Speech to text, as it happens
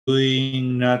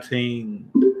doing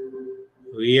nothing.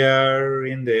 We are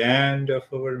in the end of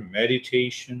our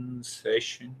meditation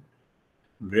session.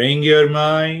 Bring your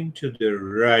mind to the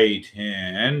right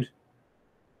hand,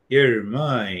 your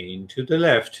mind to the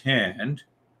left hand.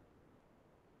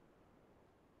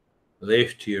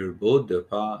 Lift your both the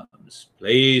palms,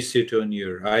 place it on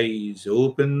your eyes,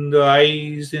 open the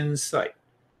eyes inside.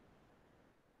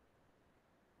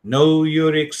 Know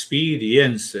your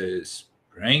experiences,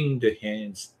 bring the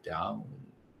hands down.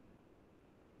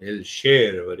 We'll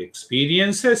share our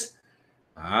experiences,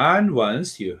 and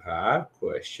once you have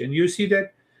question, you see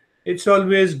that it's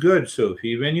always good,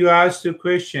 Sophie. When you ask the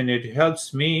question, it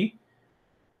helps me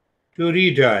to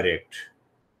redirect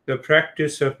the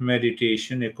practice of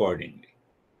meditation accordingly.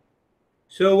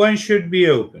 So one should be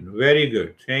open. Very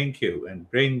good. Thank you. And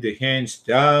bring the hands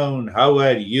down. How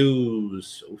are you,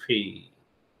 Sophie?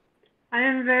 I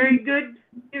am very good,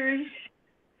 Girish.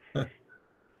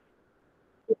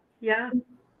 Yeah.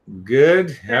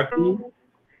 Good. Happy?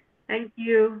 Thank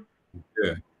you.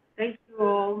 Good. Thank you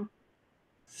all.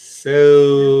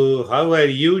 So, how are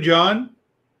you, John?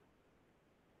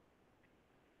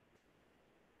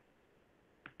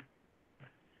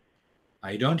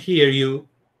 I don't hear you.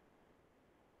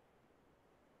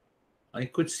 I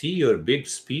could see your big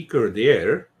speaker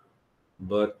there,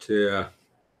 but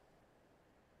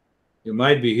you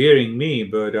might be hearing me,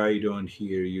 but I don't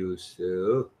hear you.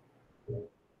 So,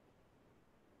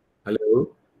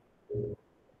 hello?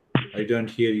 I don't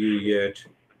hear you yet.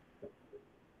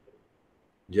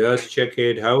 Just check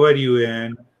it. How are you,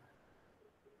 Anne?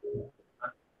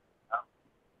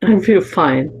 I feel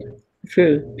fine. I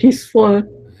feel peaceful.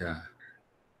 Yeah.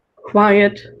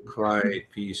 Quiet. Quiet,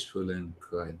 peaceful, and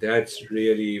quiet. That's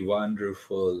really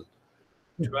wonderful.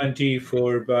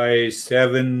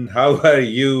 24/7. How are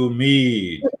you,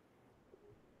 me?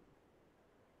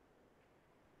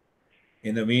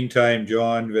 In the meantime,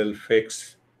 John will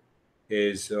fix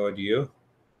his audio.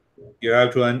 You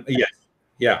have to yes.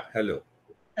 Yeah, hello.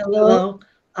 Hello.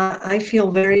 I feel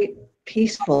very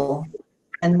peaceful,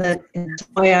 and that is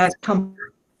why I come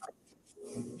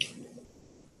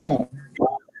home.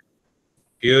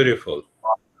 Beautiful.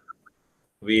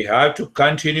 We have to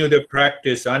continue the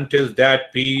practice until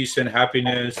that peace and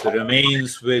happiness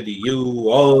remains with you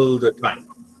all the time.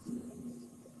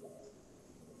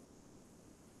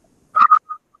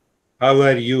 How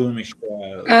are you,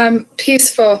 Michelle?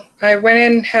 Peaceful. I went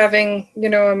in having,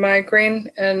 a migraine,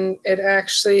 and it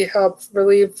actually helped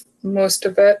relieve most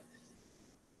of it.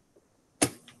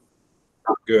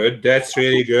 Good. That's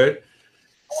really good.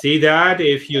 See that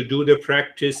if you do the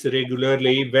practice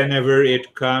regularly, whenever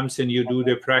it comes and you do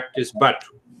the practice, but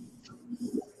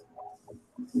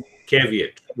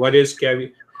caveat. What is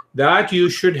caveat? That you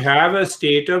should have a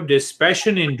state of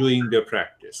dispassion in doing the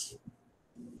practice.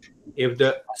 If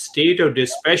the state of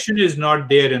dispassion is not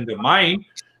there in the mind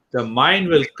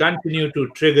will continue to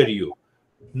trigger you.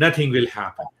 Nothing will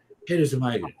happen. Here is a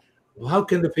migraine. How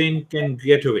can the pain can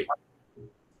get away?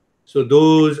 So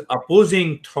those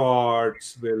opposing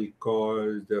thoughts will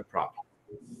cause the problem.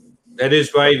 That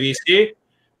is why we say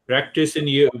practice in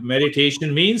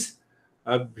meditation means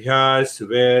abhyas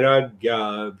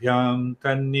vairagya abhyam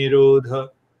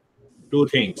tannirodha. Two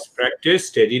things: practice,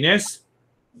 steadiness,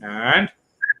 and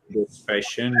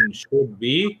dispassion should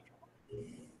be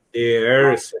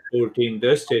there supporting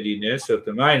the steadiness of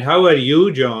the mind. How are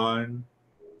you, John?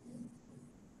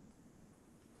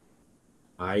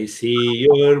 I see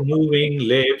your moving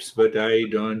lips, but I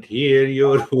don't hear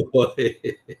your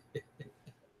voice.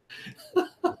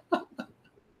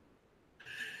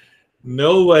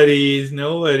 No worries,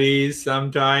 no worries.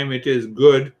 Sometime it is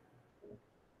good.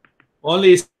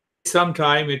 Only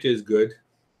sometime it is good.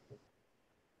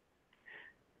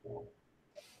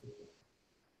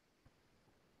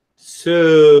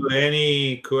 So,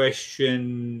 any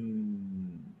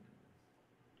question?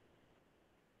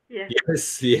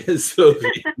 Yes. Yes,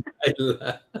 Sophie.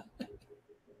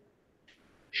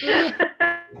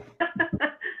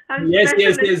 Yes,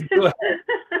 go ahead.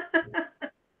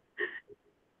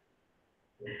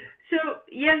 So,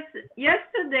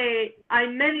 yesterday I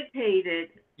meditated.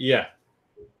 Yeah.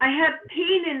 I had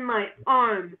pain in my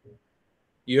arm.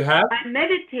 You have? I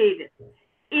meditated.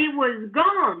 It was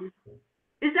gone.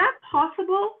 Is that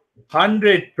possible?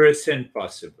 100%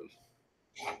 possible.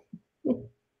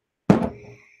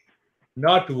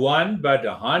 Not one, but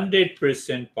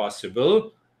 100%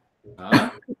 possible.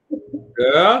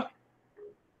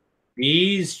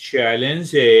 These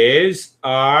challenges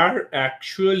are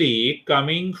actually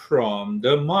coming from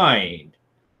the mind.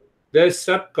 The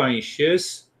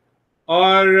subconscious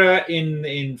or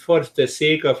in for the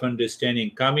sake of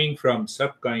understanding, coming from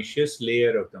subconscious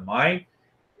layer of the mind.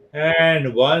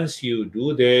 And once you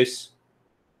do this,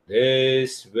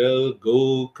 this will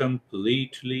go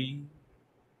completely.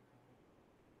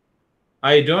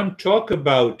 I don't talk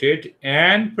about it,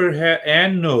 and perhaps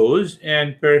Anne knows,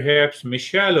 and perhaps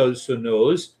Michelle also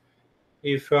knows.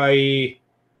 If I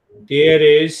there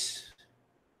is,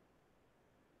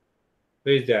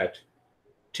 who is that?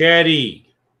 Terry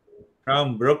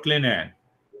from Brooklyn, Anne.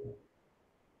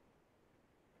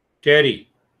 Terry.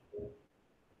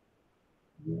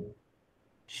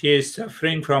 She is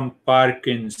suffering from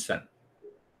Parkinson,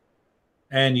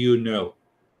 and you know,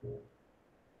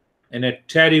 in a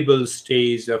terrible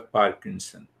stage of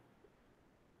Parkinson.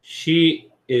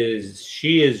 She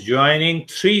is joining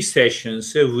 3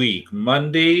 sessions a week,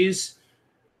 Mondays,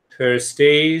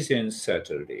 Thursdays, and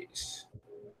Saturdays.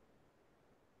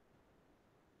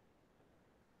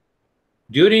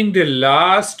 During the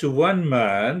last 1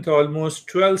 month, almost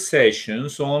 12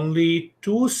 sessions, only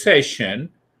 2 sessions,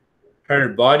 her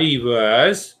body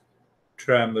was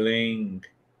trembling.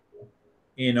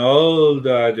 In all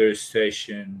the other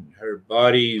session, her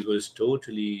body was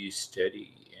totally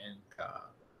steady and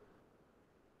calm.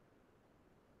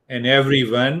 And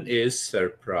everyone is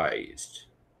surprised.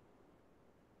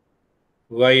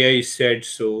 Why I said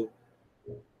so?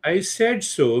 I said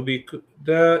so because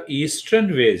the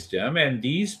Eastern wisdom and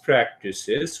these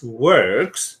practices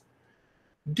works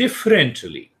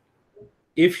differently.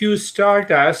 If you start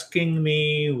asking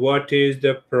me what is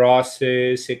the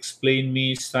process, explain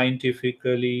me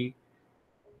scientifically.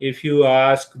 If you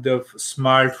ask the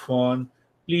smartphone,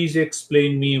 please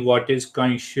explain me what is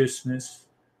consciousness.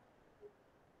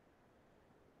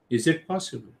 Is it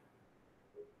possible?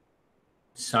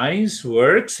 Science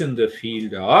works in the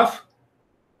field of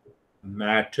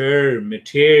matter,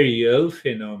 material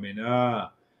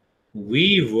phenomena.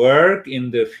 We work in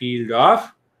the field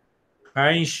of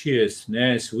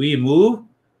consciousness. We move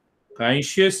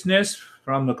consciousness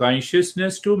from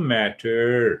consciousness to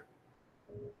matter.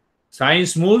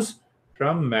 Science moves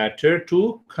from matter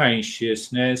to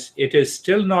consciousness. It is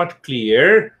still not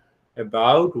clear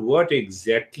about what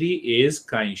exactly is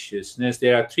consciousness.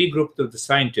 There are 3 groups of the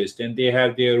scientists, and they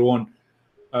have their own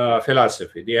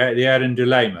philosophy. They are in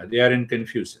dilemma. They are in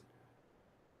confusion.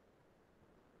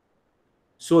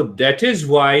 So that is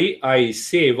why I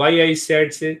say,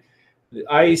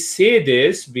 I say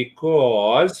this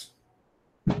because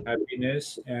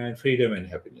happiness and freedom and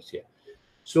happiness. Yeah.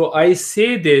 So I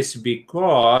say this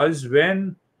because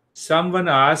when someone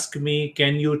asks me,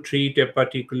 can you treat a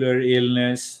particular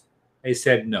illness? I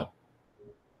said no.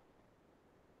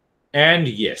 And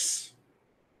yes.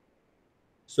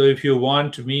 So if you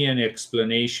want me an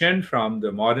explanation from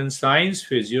the modern science,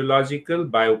 physiological,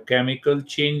 biochemical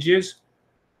changes,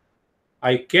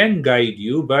 I can guide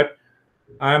you, but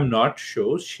I'm not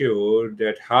so sure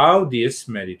that how this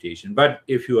meditation. But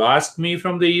if you ask me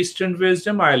from the Eastern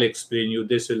wisdom, I'll explain you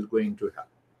this is going to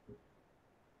happen.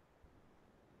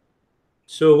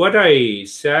 So what I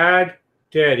said,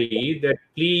 Terry, that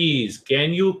please,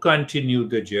 can you continue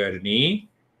the journey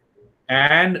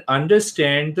and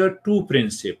understand the 2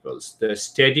 principles? The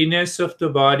steadiness of the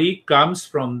body comes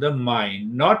from the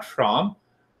mind, not from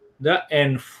the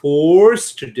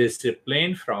enforced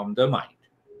discipline from the mind.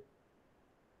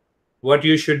 What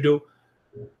you should do?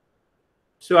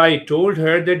 So I told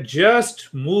her that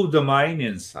just move the mind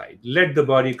inside. Let the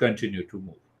body continue to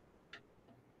move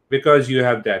because you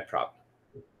have that problem.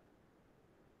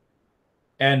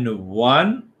 And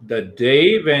the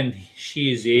day when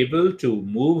she is able to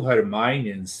move her mind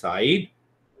inside,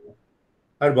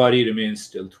 her body remains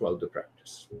still throughout the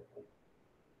practice.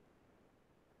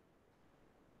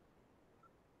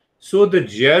 So the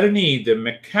journey, the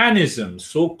mechanism,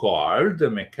 so-called, the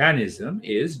mechanism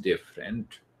is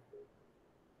different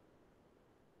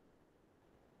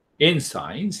in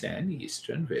science and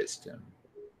Eastern wisdom.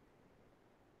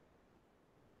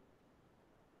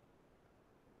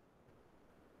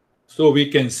 So we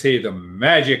can say the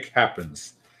magic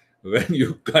happens when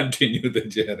you continue the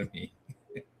journey.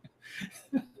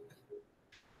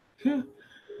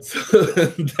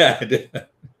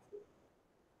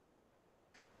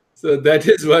 So that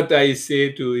is what I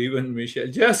say to even Michelle.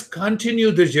 Just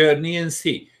continue the journey and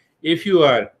see. If you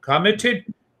are committed,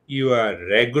 you are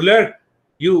regular.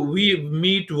 We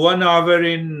meet 1 hour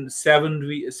in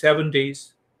 7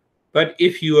 days. But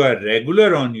if you are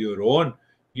regular on your own,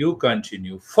 you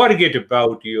continue. Forget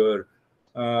about your,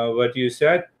 what you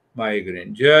said,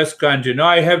 migraine. Just continue. No,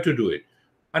 I have to do it.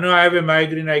 I know I have a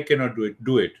migraine, I cannot do it.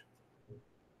 Do it.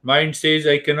 Mind says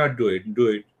I cannot do it. Do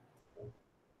it.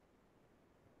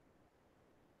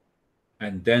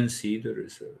 and then see the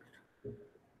result.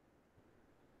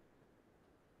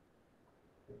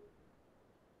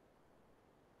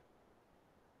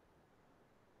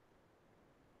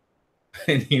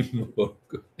 Any more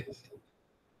questions?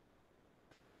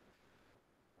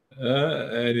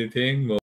 Anything more?